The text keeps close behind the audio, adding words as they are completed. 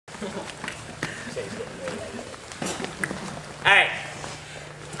All right.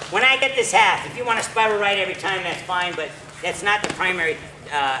 When I get this half, if you want to spiral right every time, that's fine, but that's not the primary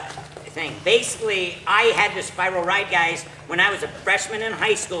thing. Basically, I had the spiral right, guys, when I was a freshman in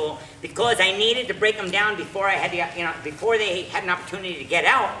high school because I needed to break them down before I had the, before they had an opportunity to get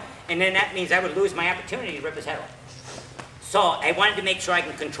out, and then that means I would lose my opportunity to rip his head off. So I wanted to make sure I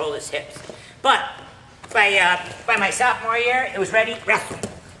can control his hips. But by my sophomore year, it was ready, wrestle.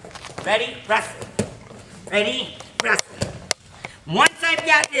 Ready, wrestle. Ready, wrestle. Once I've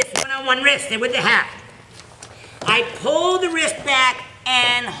got this one-on-one wrist and with the half, I pull the wrist back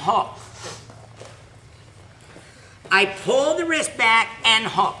and hook. I pull the wrist back and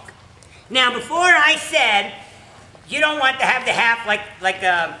hook. Now, before I said, you don't want to have the half like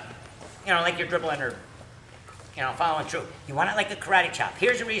you're dribbling or, following through. You want it like a karate chop.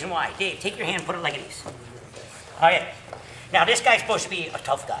 Here's the reason why. Dave, take your hand and put it like this. All right. Now, this guy's supposed to be a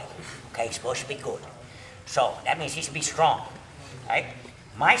tough guy. Okay, he's supposed to be good. So, that means he should be strong. Right?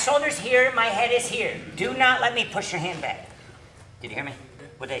 My shoulder's here, my head is here. Do not let me push your hand back. Did you hear me?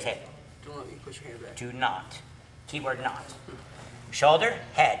 What did I say? Don't let me push your hand back. Do not. Keyword not. Shoulder,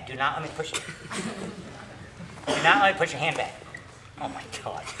 head. Do not let me push it. Do not let me push your hand back. Oh my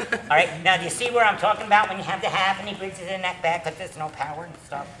God. All right, now do you see where I'm talking about when you have the half and he brings his neck back because there's no power and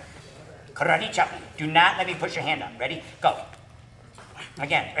stuff? Karate chop. Do not let me push your hand up. Ready? Go.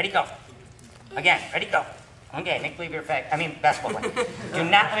 Again. Ready? Go. Again. Ready? Go. Okay, make believe you're basketball player. Do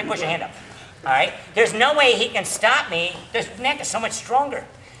not let me push your hand up. All right? There's no way he can stop me. This neck is so much stronger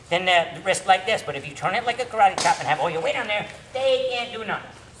than the wrist like this. But if you turn it like a karate chop and have all your weight on there, they can't do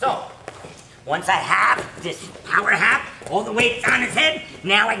nothing. So, once I have this power half, all the weight's on his head,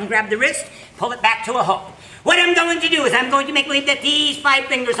 now I can grab the wrist, pull it back to a hook. What I'm going to do is I'm going to make believe that these 5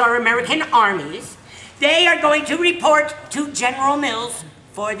 fingers are American armies. They are going to report to General Mills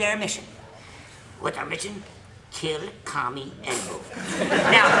for their mission. What's our mission? Kill Commie Elbow.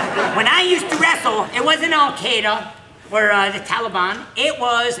 Now, when I used to wrestle, it wasn't Al-Qaeda or the Taliban. It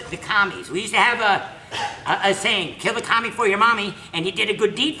was the commies. We used to have a saying, kill the commie for your mommy, and he did a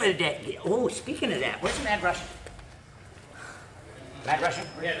good deed for the day. Oh, speaking of that, where's the Mad Russian? Mad Russian?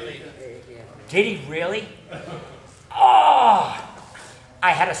 Did he really? Oh!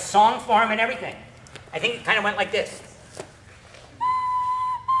 I had a song for him and everything. I think it kind of went like this.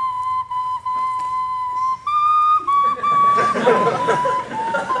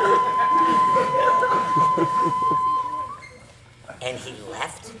 And he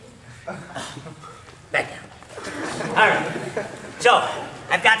left. Back down. All right. So,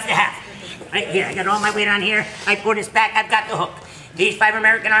 I've got the half. Right here. I got all my weight on here. I put this back. I've got the hook. These 5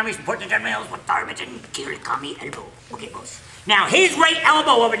 American armies report to General Mills with Darmage and kill Commie Elbow. Okay, boss. Now, his right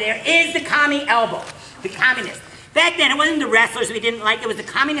elbow over there is the Commie Elbow. The communist. Back then, it wasn't the wrestlers we didn't like. It was the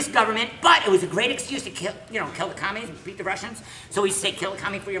communist government, but it was a great excuse to kill the commies and beat the Russians. So we say, kill a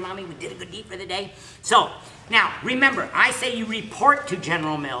commie for your mommy. We did a good deed for the day. So, now, remember, I say you report to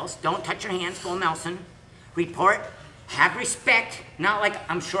General Mills. Don't touch your hands, full Nelson. Report. Have respect. Not like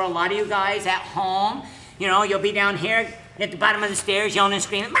I'm sure a lot of you guys at home, you'll be down here at the bottom of the stairs yelling and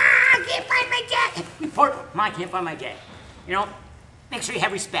screaming, Ma, I can't find my jacket. Report, Ma, I can't find my jacket. Make sure you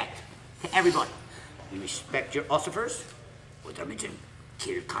have respect to everybody. You respect your officers? With our mission,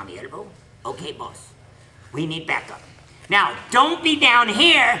 kill Commie Elbow? Okay, boss. We need backup. Now, don't be down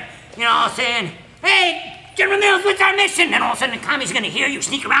here, saying, hey, General Mills, what's our mission? And all of a sudden the commie's gonna hear you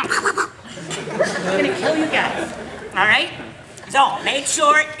sneak around. They're gonna kill you guys. All right? So, make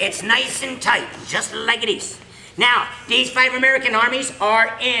sure it's nice and tight, just like it is. Now, these 5 American armies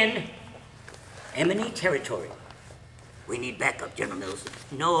are in enemy territory. We need backup, General Mills.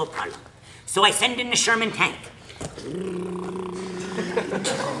 No problem. So I send in the Sherman tank.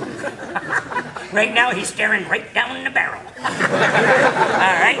 Right now, he's staring right down the barrel.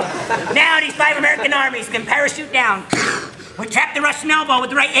 All right? Now these 5 American armies can parachute down. We trap the Russian elbow with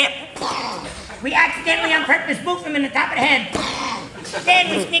the right hip. We accidentally, on purpose, boot him in the top of the head. Then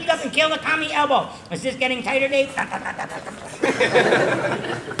we sneak up and kill the commie elbow. Is this getting tighter, Dave? All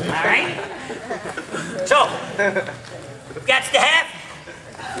right? So, we've got the half.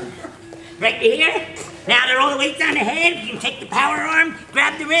 Right here. Now that all the weight's on the head, you can take the power arm,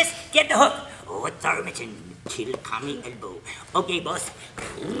 grab the wrist, get the hook. Oh, what's our mission? Kill Commie Elbow. Okay, boss.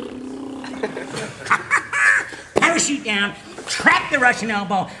 Parachute down, trap the Russian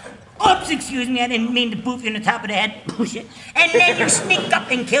elbow. Oops, excuse me, I didn't mean to boot you in the top of the head. Bullshit. And then you sneak up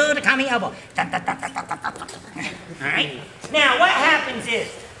and kill the Commie Elbow. All right? Now, what happens is,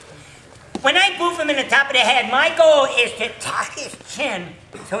 when I boof him in the top of the head, my goal is to tuck his chin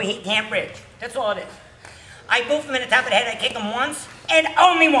so he can't bridge. That's all it is. I boof him in the top of the head, I kick him once, and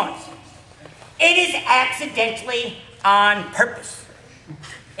only once. It is accidentally on purpose.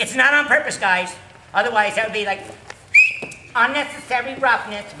 It's not on purpose, guys. Otherwise, that would be like unnecessary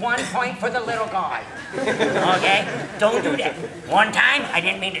roughness, 1 point for the little guy. Okay? Don't do that. One time, I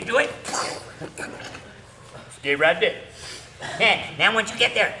didn't mean to do it. Stay right there. Now once you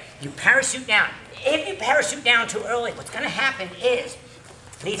get there, you parachute down. If you parachute down too early, what's going to happen is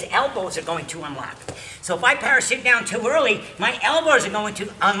these elbows are going to unlock. So if I parachute down too early, my elbows are going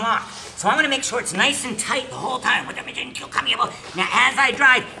to unlock. So I'm going to make sure it's nice and tight the whole time. Now as I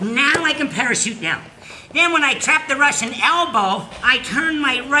drive, now I can parachute down. Then when I trap the Russian elbow, I turn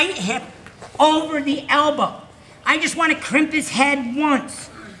my right hip over the elbow. I just want to crimp his head once,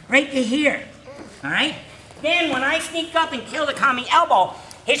 right to here. All right? Then when I sneak up and kill the commie elbow,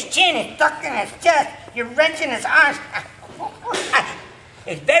 his chin is stuck in his chest, you're wrenching his arms.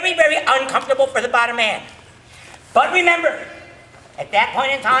 It's very, very uncomfortable for the bottom man. But remember, at that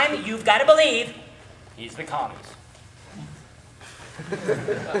point in time, you've got to believe he's the commies.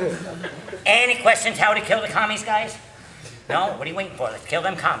 Any questions how to kill the commies, guys? No? What are you waiting for? Let's kill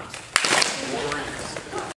them commies.